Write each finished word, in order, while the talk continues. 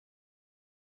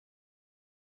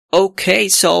Okay,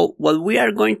 so what we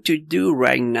are going to do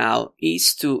right now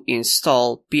is to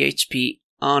install PHP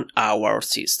on our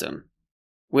system.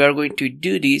 We are going to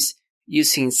do this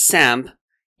using XAMPP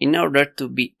in order to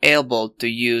be able to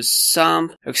use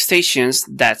some extensions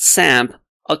that XAMPP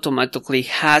automatically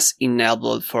has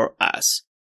enabled for us.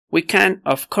 We can,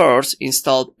 of course,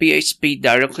 install PHP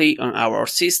directly on our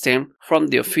system from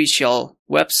the official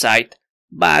website,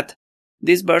 but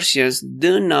these versions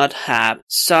do not have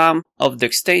some of the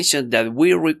extensions that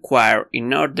we require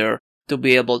in order to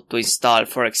be able to install,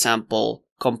 for example,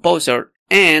 Composer,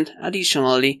 and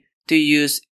additionally to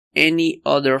use any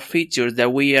other features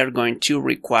that we are going to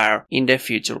require in the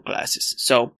future classes.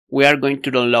 So we are going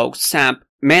to download XAMPP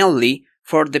mainly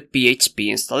for the PHP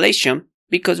installation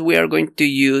because we are going to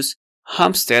use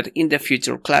Homestead in the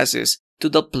future classes to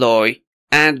deploy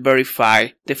and verify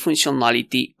the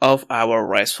functionality of our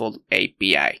RESTful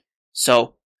API.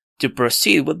 So to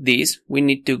proceed with this, we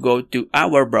need to go to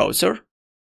our browser,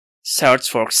 search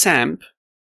for XAMPP,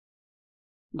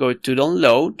 go to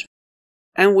download,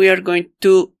 and we are going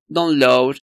to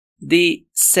download the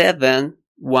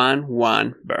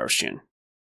 7.1.1 version.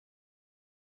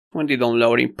 When the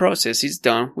downloading process is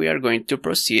done, we are going to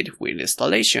proceed with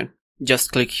installation.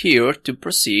 Just click here to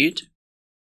proceed.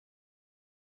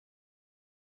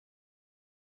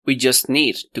 We just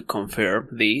need to confirm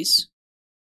this.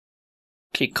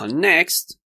 Click on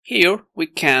Next. Here we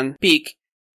can pick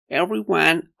every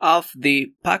one of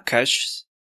the packages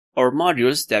or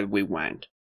modules that we want.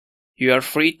 You are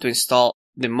free to install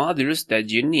the modules that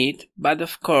you need, but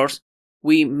of course,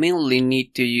 we mainly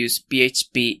need to use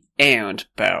PHP and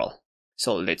Perl.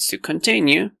 So let's do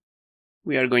continue.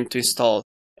 We are going to install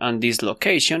on this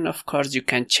location. Of course, you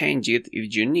can change it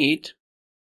if you need.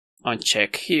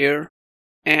 Uncheck here.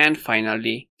 And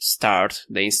finally, start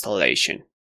the installation.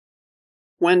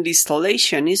 When the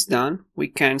installation is done, we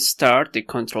can start the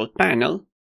control panel.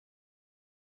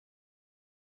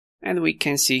 And we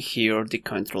can see here the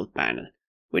control panel.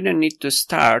 We don't need to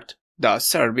start the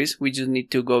service, we just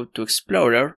need to go to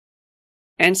Explorer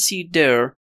and see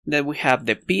there that we have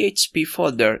the PHP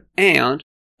folder and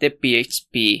the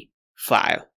PHP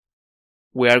file.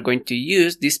 We are going to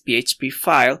use this PHP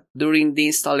file during the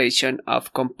installation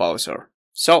of Composer.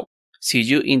 So, see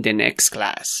you in the next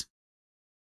class.